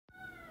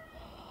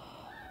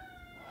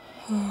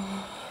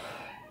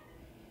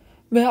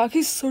Man, I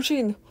keep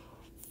searching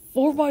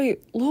for my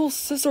little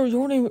sister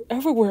Your Name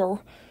everywhere,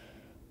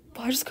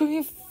 but I just couldn't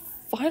even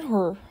find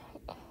her.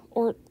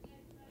 Or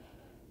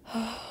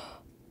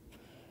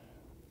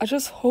I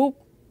just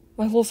hope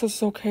my little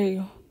sister's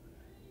okay.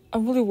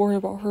 I'm really worried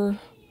about her.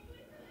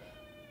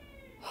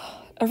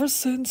 Ever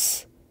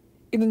since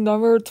in the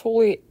number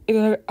totally in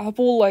an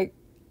apple like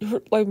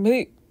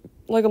maybe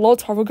like a long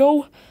time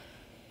ago,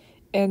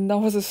 and that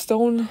was a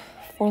stone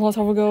for a long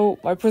time ago.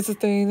 My princess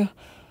thing,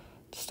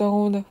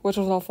 stone, which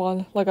was not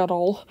fun like at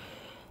all.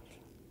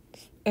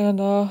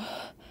 And I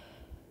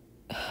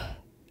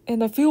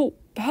feel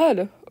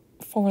bad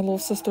for my little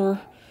sister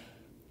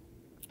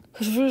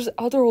because she's just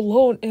out there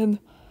alone, and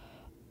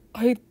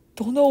I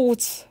don't know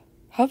what's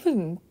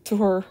happened to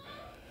her.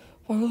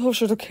 But I really hope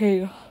she's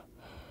okay.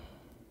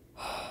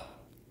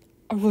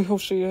 I really hope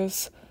she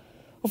is.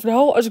 But for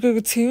now, I'm just gonna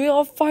continue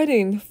on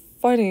fighting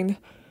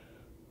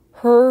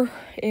her,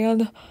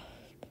 and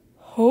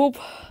hope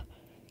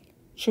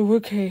she'll be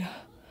okay.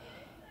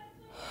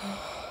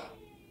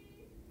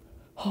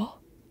 Huh?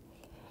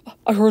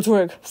 I heard a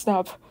twig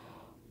snap.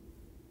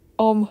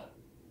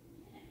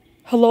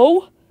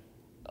 Hello?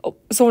 Oh,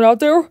 someone out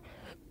there?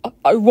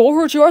 I won't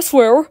hurt you, I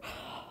swear.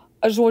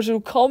 I just want you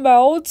to come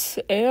out,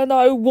 and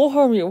I won't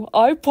harm you.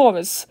 I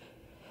promise.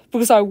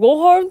 Because I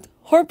won't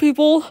harm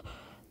people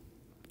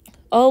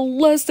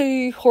unless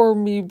they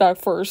harm me back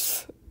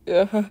first.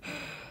 Yeah.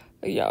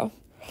 Yeah.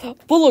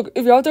 But look,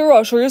 if you're out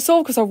there, show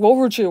yourself, because I won't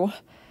hurt you.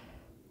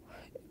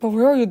 But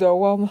where are you,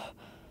 though?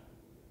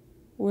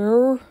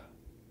 Where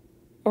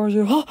are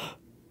you? Huh?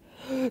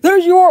 There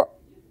you are!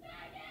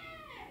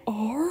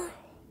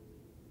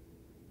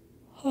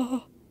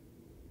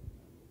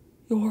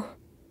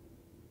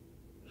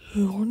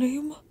 Your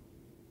name?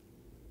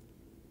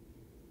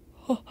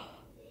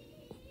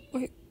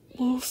 My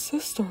little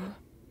sister.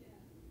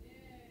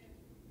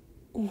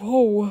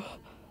 Whoa.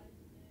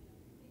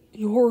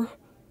 You're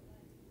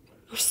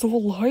still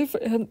alive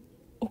and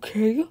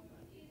okay?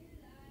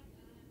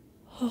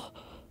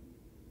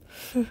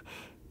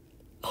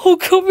 Oh,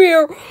 come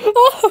here!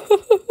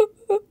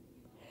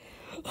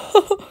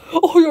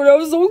 Oh,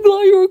 I'm so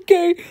glad you're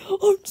okay.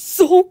 I'm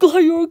so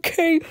glad you're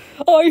okay.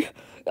 I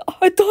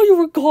thought you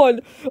were gone.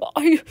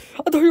 I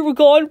thought you were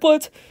gone,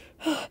 but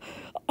I'm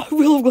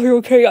really glad you're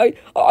okay. I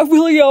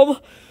really am.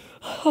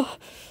 I'm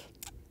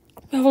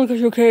really glad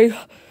you're okay.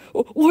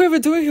 What have you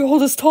been doing here all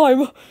this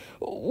time?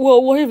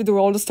 Well, what have you been doing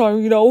all this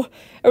time, you know?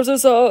 Ever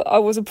since I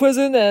was in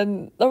prison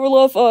and never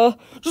left,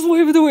 just what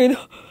have you been doing?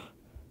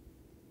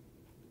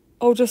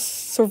 Oh,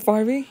 just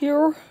surviving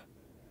here?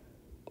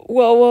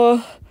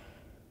 Well,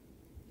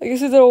 I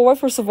guess you did alright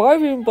for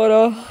surviving, but,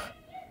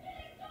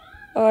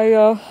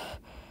 I'm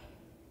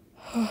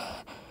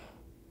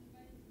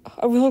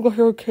really glad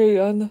you're okay,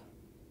 and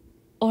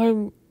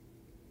I'm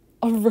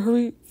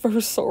very,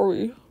 very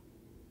sorry.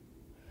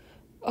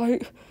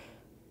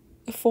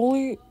 If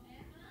only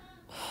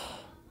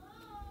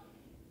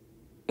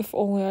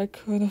I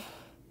could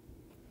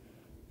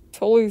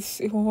totally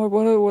see what my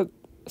brother would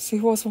see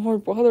what's my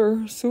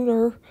brother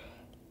sooner,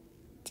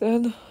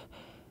 then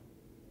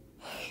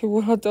he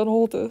would have done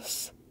all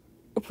this.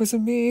 It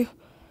wasn't me.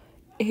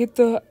 Ate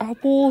the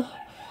apple.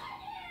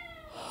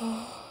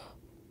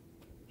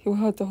 He would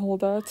have done all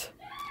that.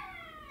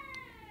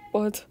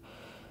 But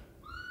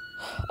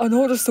I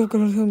know there's still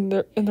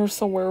good in there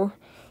somewhere.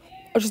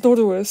 I just know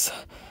there is.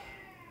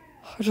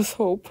 I just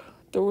hope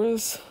there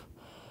is.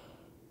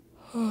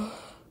 Huh?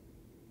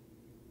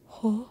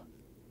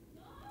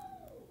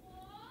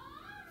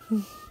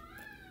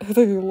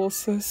 Thank you, little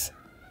sis.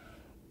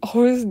 I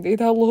always need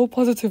that little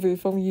positivity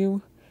from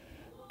you.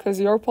 Because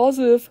you're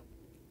positive.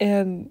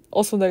 And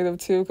also negative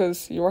too,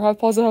 because you're half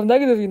positive, half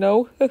negative, you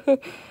know?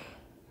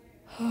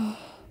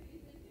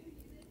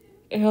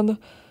 And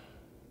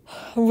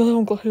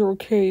I'm glad you're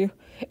okay. And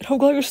I'm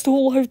glad you're still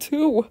alive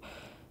too.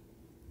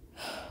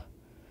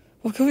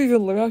 Why could we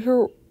even live out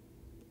here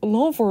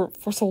alone for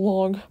so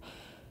long?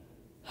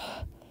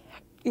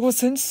 Well,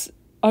 since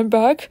I'm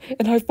back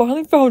and I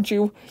finally found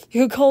you, you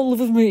can come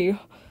live with me.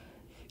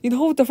 You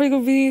know, that way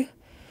could be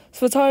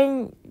some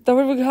time, that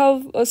way we could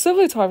have a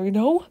sibling time, you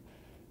know?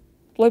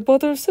 Like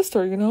brother and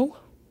sister, you know?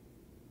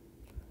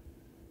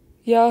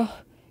 Yeah,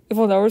 if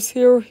Onaira's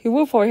here, he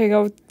will probably hang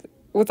out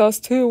with us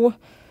too.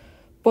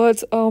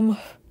 But, you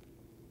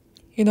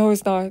know,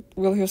 he's not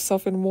really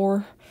himself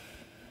anymore.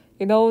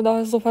 You know, not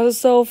his little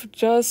self,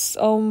 just,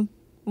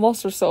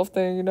 monster self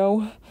thing, you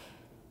know?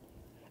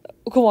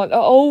 Come on,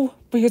 I'll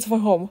bring you to my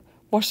home.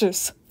 Watch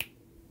this.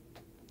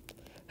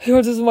 Here,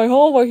 this is my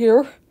home right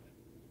here.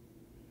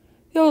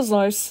 Yeah, it was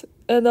nice.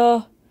 And,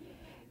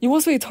 you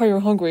must be tired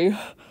and hungry.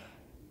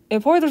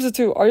 And probably there's a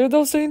two. Are you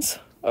those things?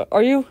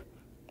 Are you?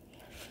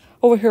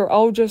 Over here,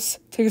 I'll just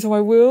take you to my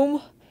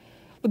room.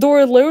 But don't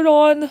worry, later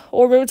on,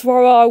 or maybe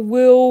tomorrow, I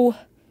will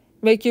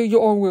make you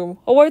your own room.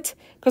 Alright?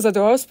 Because I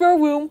don't have a spare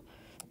room.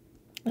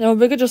 And I'll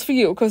make it just for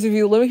you. Because if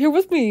you live here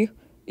with me,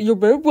 you're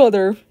my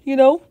brother, you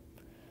know?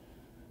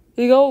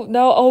 Here you go.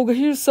 Now I'll get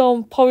you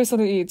probably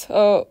something to eat.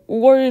 What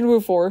are you in the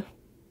mood for?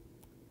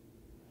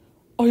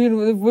 Oh, you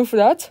in the mood for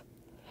that?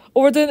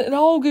 Or then, and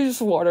I'll give you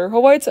some water.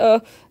 Alright,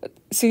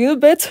 see you in a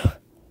bit.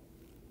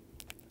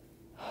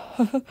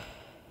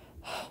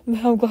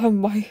 Man, I'm glad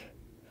my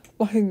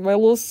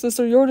little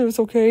sister Jordan is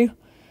okay.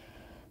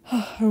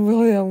 I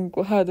really am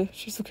glad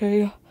she's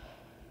okay.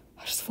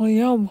 I just really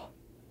am.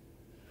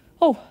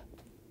 Oh,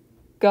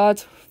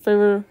 got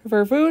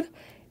favorite food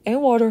and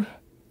water.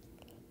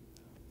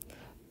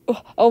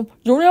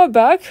 Jordan, I'm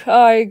back.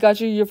 I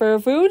got you your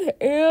favorite food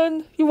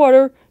and your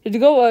water. Here you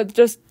go.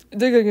 Just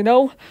dig it, you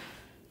know.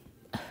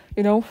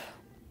 You know.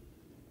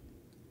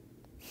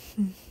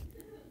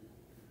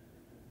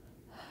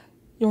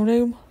 Your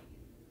name?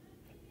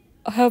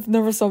 I have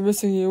never stopped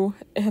missing you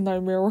and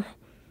Nightmare.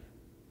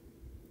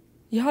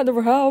 Yeah, I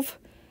never have.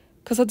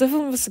 Cause I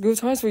definitely miss the good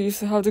times we used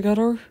to have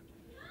together.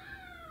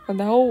 But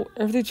now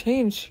everything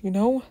changed, you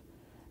know?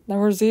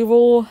 Nightmare's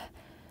evil.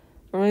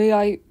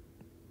 Well,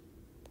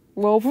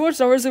 pretty much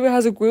Nightmare's evil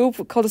has a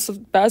group called the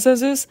Bad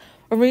Senses.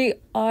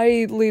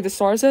 I lead the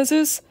Star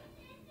Senses.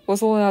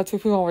 Was only have 2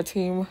 people on our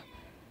team.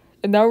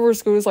 And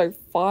Nightmare's group is like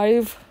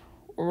 5.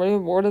 Or maybe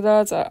more than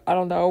that. I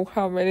don't know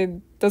how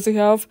many does he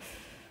have.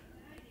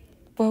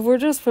 But we're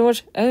just pretty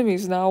much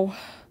enemies now.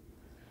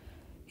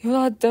 Even though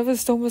I definitely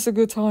still miss the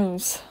good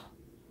times.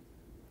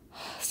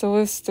 So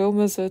I still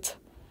miss it.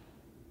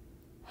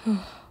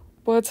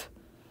 But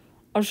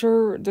I'm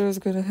sure there's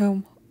good in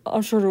him.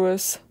 I'm sure there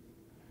is.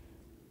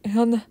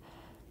 And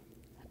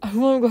I'm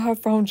really glad I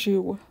found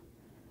you.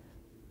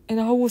 And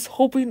I was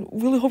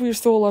really hoping you're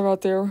still alive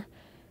out there.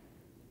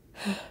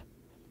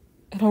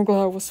 And I'm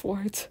glad I was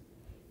right.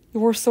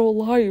 You are still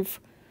alive.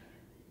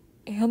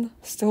 And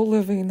still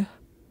living.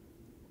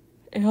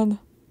 And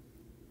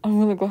I'm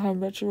really glad I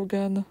met you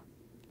again,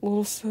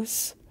 little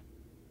sis.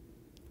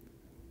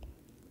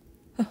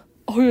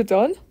 Oh, you're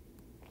done?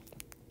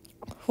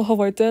 Well,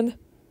 alright then.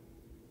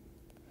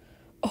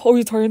 Oh,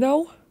 you're tired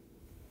now?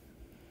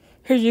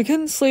 Here, you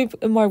can sleep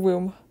in my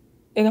room.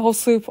 And I'll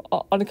sleep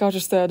on the couch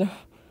instead.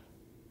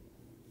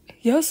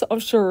 Yes, I'm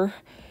sure.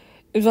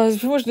 If I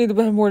pretty much need the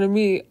bed more than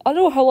me. I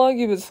don't know how long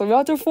you've been sleeping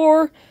out there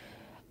for.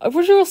 I'm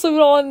pretty sure you're sleeping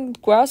on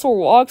grass or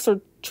rocks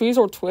or trees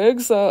or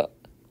twigs.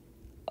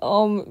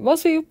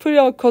 Must be pretty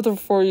uncomfortable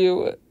for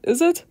you,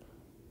 is it?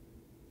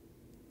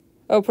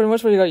 Oh, pretty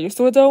much when you got used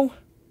to it though?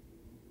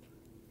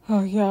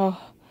 Oh, yeah.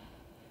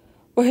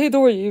 But hey,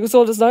 don't worry, you can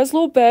still have this nice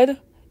little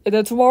bed, and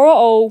then tomorrow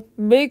I'll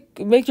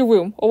make your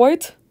room,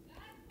 alright?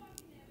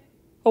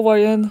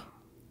 Alright, and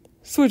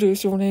sweet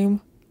dreams, your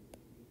name.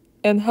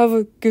 And have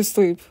a good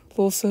sleep,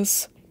 little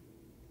sis.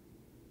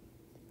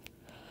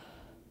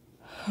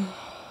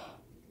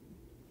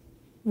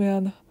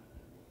 Man,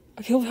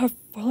 I can't believe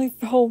I finally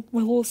found my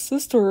little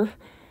sister.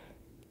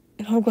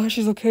 And I'm glad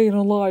she's okay and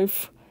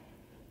alive.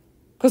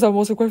 Because I'm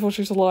mostly grateful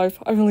she's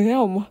alive. I really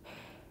am.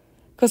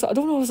 Because I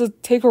don't know how to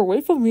take her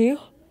away from me.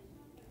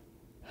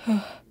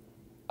 I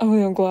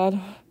really am glad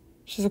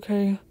she's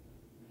okay.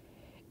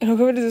 And I'm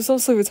going to do some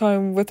sleepy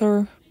time with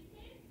her.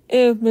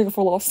 And make up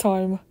for lost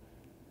time.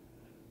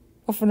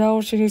 But for now,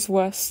 she needs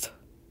rest.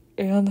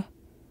 And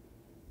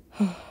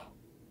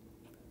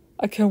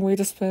I can't wait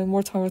to spend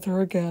more time with her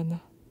again.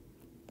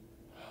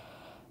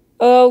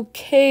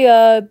 Okay,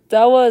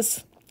 that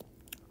was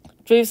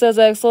Dream Says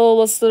X,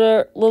 little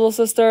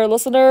sister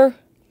listener.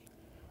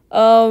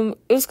 It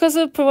was because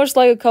of pretty much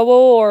like a couple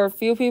or a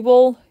few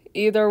people,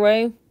 either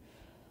way.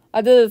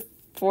 I did it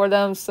for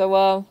them,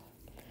 so,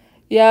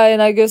 yeah,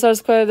 and I guess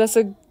that's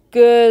a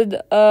good,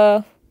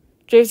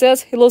 Dream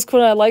Says, he looks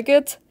cool and I like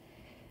it.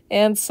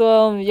 And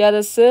so, yeah,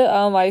 that's it.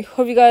 I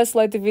hope you guys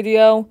liked the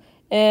video,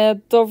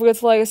 and don't forget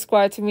to like and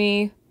subscribe to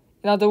me,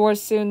 and I'll do more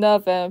soon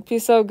enough, and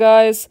peace out,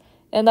 guys,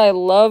 and I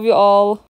love you all.